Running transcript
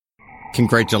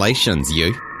Congratulations,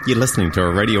 you. You're listening to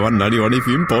a Radio 191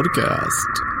 FM podcast.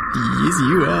 Yes,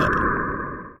 you are.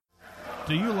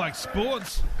 Do you like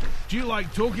sports? Do you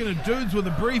like talking to dudes with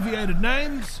abbreviated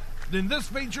names? Then this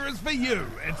feature is for you.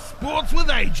 It's Sports with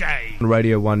AJ.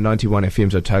 Radio 191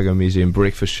 FM's Otago Museum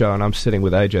Breakfast Show, and I'm sitting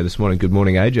with AJ this morning. Good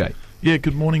morning, AJ. Yeah,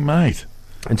 good morning, mate.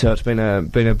 And so it's been a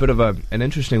bit of an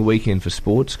interesting weekend for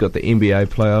sports. Got the NBA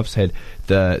playoffs, had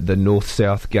the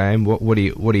North-South game. What are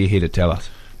you here to tell us?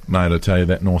 Mate, I tell you,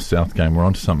 that North-South game, we're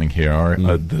onto something here.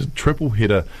 The triple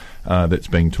header that's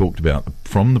being talked about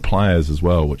from the players as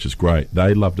well, which is great.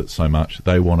 They loved it so much.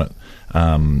 They want it,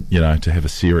 to have a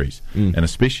series. And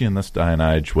especially in this day and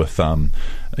age with,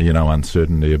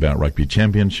 uncertainty about rugby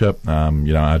championship.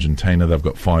 Argentina, they've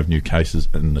got 5 new cases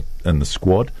in the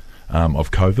squad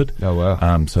of COVID. Oh,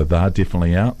 wow. So they're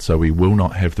definitely out. So we will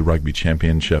not have the rugby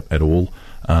championship at all.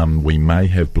 We may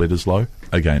have Bledisloe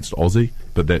against Aussie,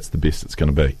 but that's the best it's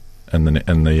going to be in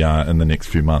the next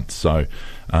few months. So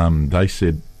they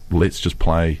said, let's just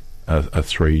play a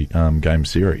 3-game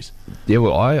series. Yeah,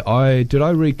 well, I did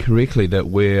I read correctly that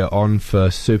we're on for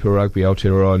Super Rugby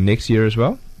Aotearoa next year as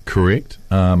well? Correct.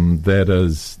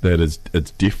 It's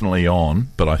definitely on,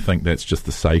 but I think that's just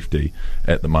the safety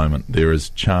at the moment. There is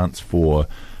there's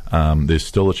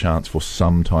still a chance for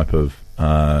some type of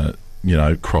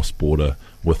cross-border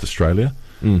with Australia.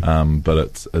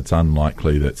 But it's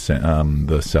unlikely that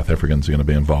the South Africans are going to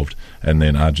be involved. And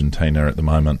then Argentina at the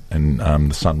moment, and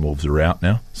the Sunwolves are out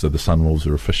now, so the Sunwolves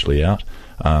are officially out.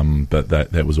 But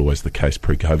that was always the case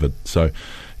pre-COVID. So,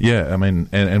 yeah, I mean,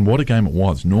 and what a game it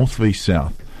was. North v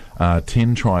South,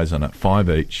 10 tries in it, 5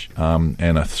 each,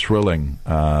 and a thrilling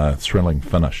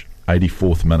finish.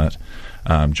 84th minute,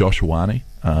 Josh Ioane,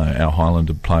 our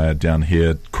Highlander player down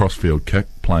here, crossfield kick,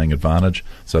 playing advantage.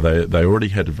 So they already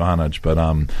had advantage, but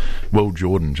Will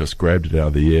Jordan just grabbed it out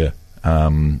of the air,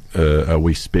 a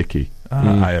wee specky,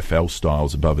 AFL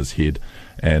styles above his head,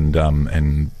 and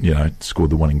scored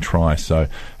the winning try. So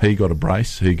he got a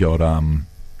brace. He got a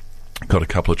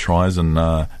couple of tries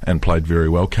and played very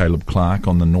well. Caleb Clark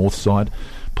on the north side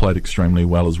played extremely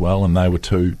well as well, and they were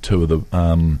two of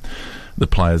the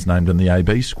players named in the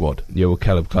AB squad. Yeah, well,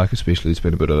 Caleb Clark especially has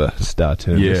been a bit of a star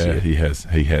turn this year. Yeah,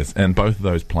 he has. And both of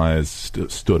those players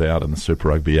stood out in the Super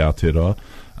Rugby Aotearoa.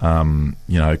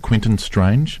 Quentin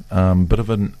Strange, bit of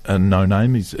a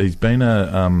no-name. He's been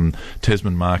a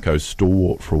Tasman Marco's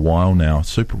stalwart for a while now.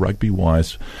 Super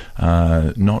Rugby-wise,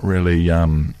 not really,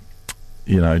 known.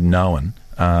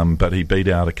 But he beat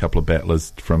out a couple of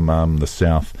battlers from the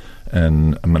south,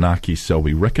 and Manaki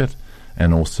Selby Rickett,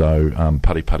 and also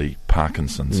Putty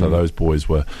Parkinson. So those boys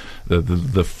were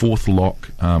the fourth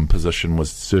lock position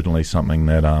was certainly something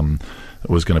that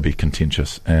was going to be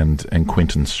contentious, and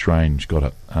Quentin Strange got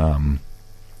it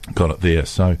there.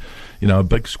 So a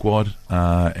big squad,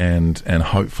 and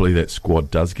hopefully that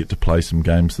squad does get to play some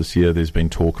games this year. There's been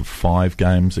talk of 5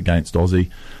 games against Aussie.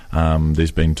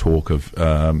 There's been talk of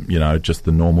just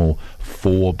the normal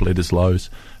 4 Bledisloes.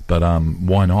 But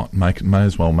why not? May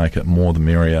as well make it more the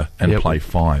merrier and play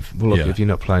 5. Well, look, if you're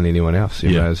not playing anyone else,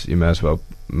 you may as well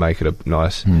make it a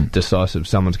nice, decisive.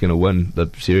 Someone's going to win the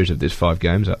series if there's 5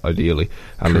 games, ideally,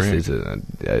 unless there's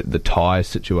the tie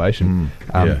situation.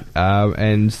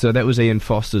 And so that was Ian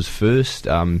Foster's first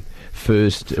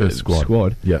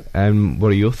squad. Yeah. And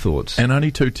what are your thoughts? And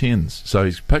only 2 10s. So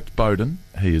he's picked Bowden.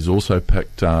 He has also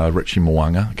picked Richie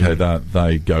Mo'unga. Okay,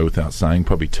 they go without saying.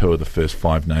 Probably 2 of the first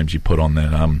 5 names you put on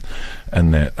that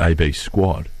in that AB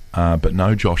squad. But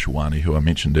no Josh Ioane, who I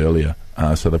mentioned earlier.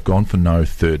 So they've gone for no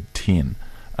third 10.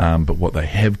 But what they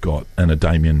have got in a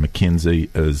Damien McKenzie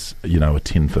is, a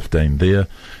 10-15 there.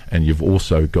 And you've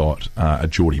also got a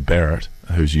Geordie Barrett,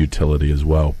 who's utility as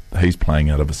well. He's playing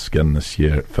out of his skin this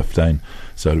year at 15.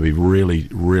 So it'll be really,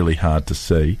 really hard to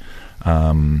see.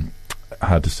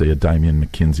 Hard to see a Damien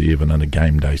McKenzie even in a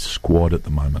game day squad at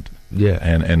the moment. Yeah.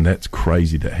 And that's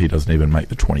crazy that he doesn't even make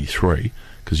the 23,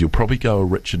 because you'll probably go a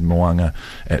Richard Mo'unga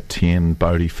at 10,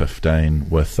 Bodie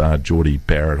 15 with Geordie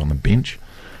Barrett on the bench.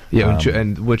 Yeah,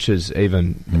 and which is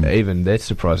even that's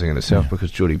surprising in itself,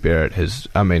 because Geordie Barrett he's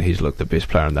looked the best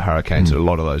player in the Hurricanes in a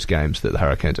lot of those games that the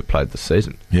Hurricanes have played this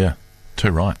season. Yeah,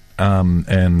 too right.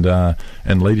 And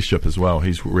leadership as well.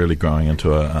 He's really growing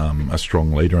into a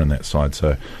strong leader in that side.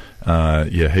 So,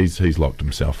 he's locked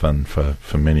himself in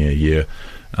for many a year.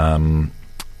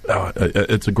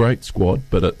 It's a great squad,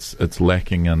 but it's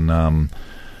lacking in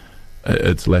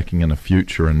a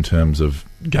future in terms of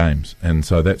games, and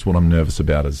so that's what I'm nervous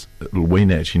about. Is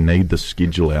we actually need the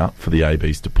schedule out for the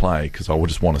ABs to play, because I would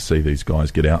just want to see these guys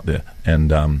get out there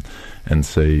and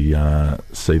see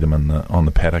them on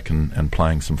the paddock and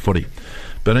playing some footy.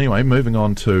 But anyway, moving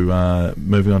on to a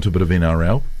bit of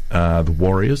NRL. The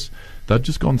Warriors, they've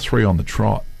just gone 3 on the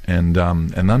trot, and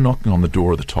they're knocking on the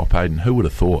door of the top 8. And who would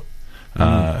have thought?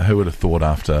 Who would have thought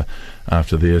after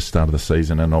their start of the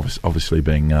season, and obviously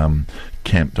being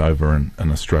camped over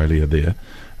in Australia there,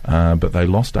 but they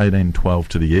lost 18-12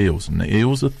 to the Eels, and the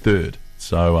Eels are third.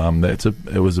 So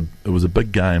it was a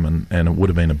big game, and it would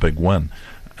have been a big win.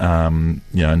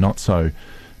 Not so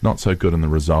good in the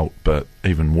result, but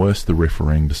even worse, the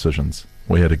refereeing decisions.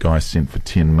 We had a guy sent for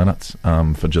 10 minutes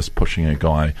for just pushing a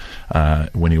guy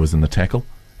when he was in the tackle.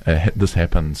 This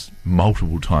happens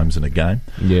multiple times in a game.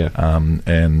 Yeah.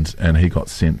 And he got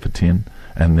sent for 10,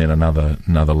 and then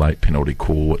another late penalty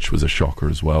call, which was a shocker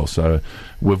as well. So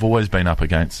we've always been up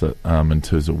against it in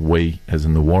terms of we, as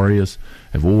in the Warriors,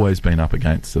 have always been up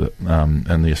against it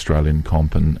in the Australian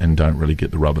comp and don't really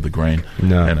get the rub of the green.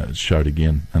 No. And it showed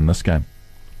again in this game.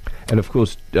 And of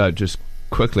course, just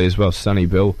quickly as well, Sonny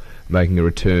Bill making a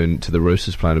return to the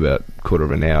Roosters, playing about a quarter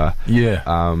of an hour.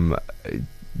 Yeah.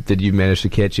 Did you manage to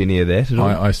catch any of that at all?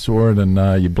 I saw it,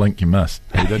 and you blink, you missed.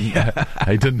 He didn't.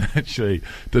 He didn't actually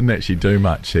do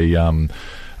much. He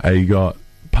got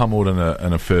pummeled in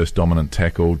a first dominant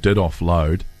tackle, did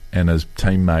offload, and his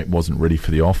teammate wasn't ready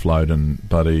for the offload,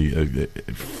 but he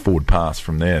forward pass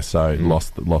from there, so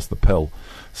lost the pill.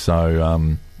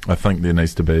 So I think there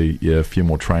needs to be a few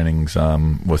more trainings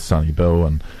with Sonny Bill,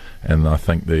 and I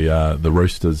think the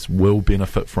Roosters will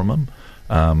benefit from him.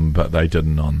 But they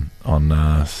didn't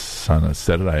on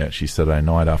Saturday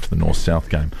night after the North-South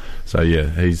game. So yeah,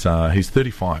 he's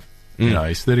 35.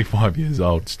 He's 35 years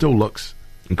old. Still looks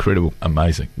incredible,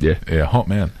 amazing. Yeah, hot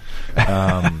man.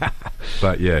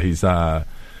 But yeah, he's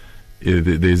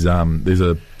there's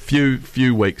a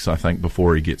few weeks, I think,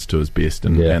 before he gets to his best,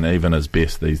 and even his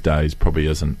best these days probably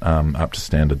isn't up to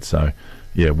standard. So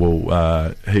yeah,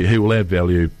 he will add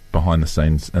value behind the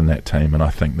scenes in that team, and I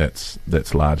think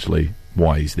that's largely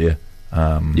why he's there.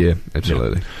 Yeah,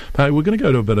 absolutely. Yeah. But we're going to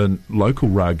go to a bit of local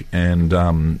rug and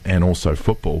also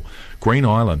football. Green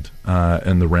Island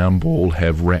in the round ball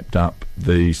have wrapped up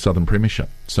the Southern Premiership.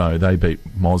 So they beat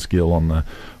Mosgiel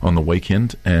on the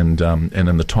weekend, and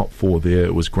in the top 4 there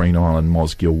it was Green Island,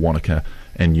 Mosgiel, Wanaka,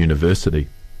 and University.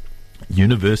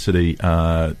 University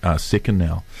are second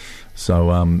now,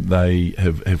 so they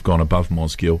have gone above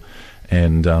Mosgiel,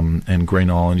 and Green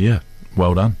Island.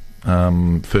 Well done.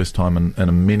 First time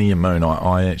in many a moon.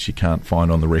 I actually can't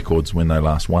find on the records when they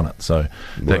last won it, so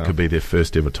that could be their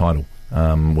first ever title.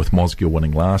 With Mosgiel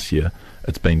winning last year,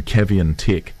 it's been Cavian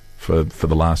Tech for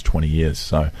the last 20 years,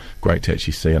 so great to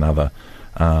actually see another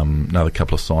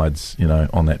couple of sides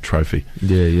on that trophy.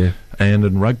 Yeah. And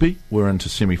in rugby, we're into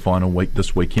semi-final week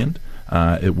this weekend.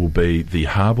 It will be the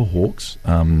Harbour Hawks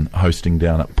hosting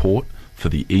down at Port for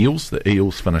the Eels. The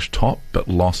Eels finished top but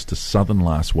lost to Southern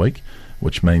last week,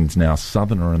 which means now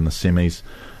Southern are in the semis,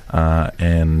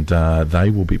 and they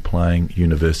will be playing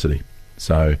University.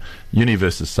 So Uni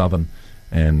versus Southern,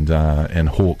 and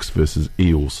Hawks versus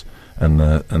Eels in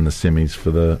the semis for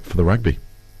the rugby.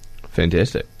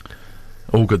 Fantastic.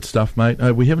 All good stuff, mate.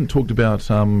 We haven't talked about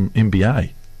NBA.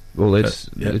 Well, let's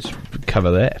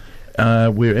cover that.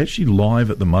 We're actually live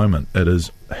at the moment. It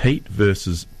is Heat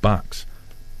versus Bucks,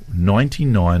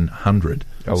 99-100.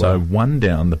 So one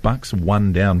down. The Bucks are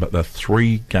one down, but they're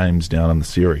 3 games down in the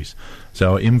series.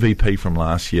 So our MVP from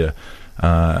last year,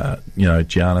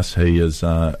 Giannis, he is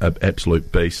an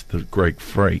absolute beast, the Greek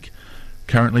freak.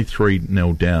 Currently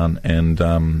 3-0 down,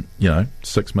 and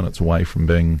 6 minutes away from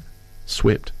being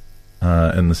swept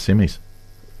in the semis.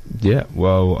 Yeah,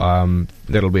 well,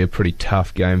 that'll be a pretty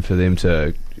tough game for them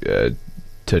to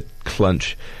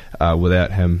clinch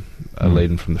without him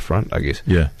leading from the front, I guess.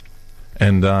 Yeah,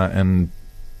 and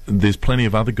there's plenty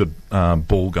of other good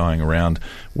ball going around.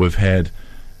 We've had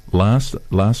last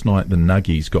night the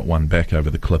Nuggies got one back over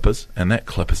the Clippers, and that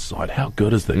Clippers side, how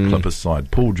good is that Clippers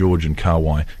side? Paul George and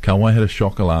Kawhi. Kawhi had a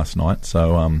shocker last night,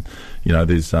 so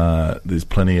there's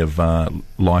plenty of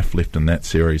life left in that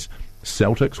series.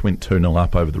 Celtics went 2-0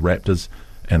 up over the Raptors,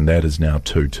 and that is now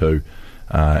 2-2.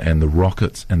 And the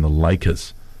Rockets and the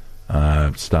Lakers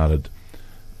started.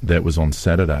 That was on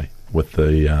Saturday with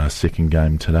the second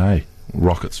game today.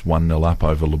 Rockets 1-0 up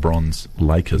over LeBron's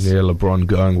Lakers. Yeah, LeBron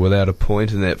going without a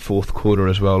point in that fourth quarter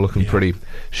as well, looking pretty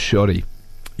shoddy.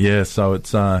 Yeah, so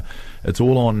it's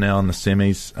all on now in the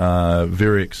semis.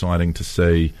 Very exciting to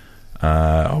see.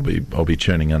 I'll be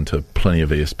tuning into plenty of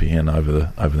ESPN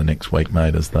over the next week,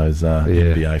 mate, as those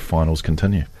NBA finals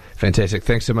continue. Fantastic.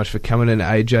 Thanks so much for coming in,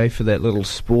 AJ, for that little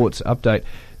sports update.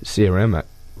 See you around, mate.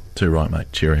 Too right,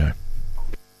 mate. Cheerio.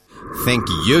 Thank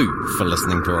you for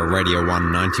listening to a Radio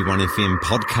 191 FM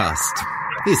podcast.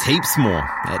 There's heaps more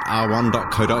at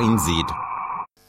r1.co.nz.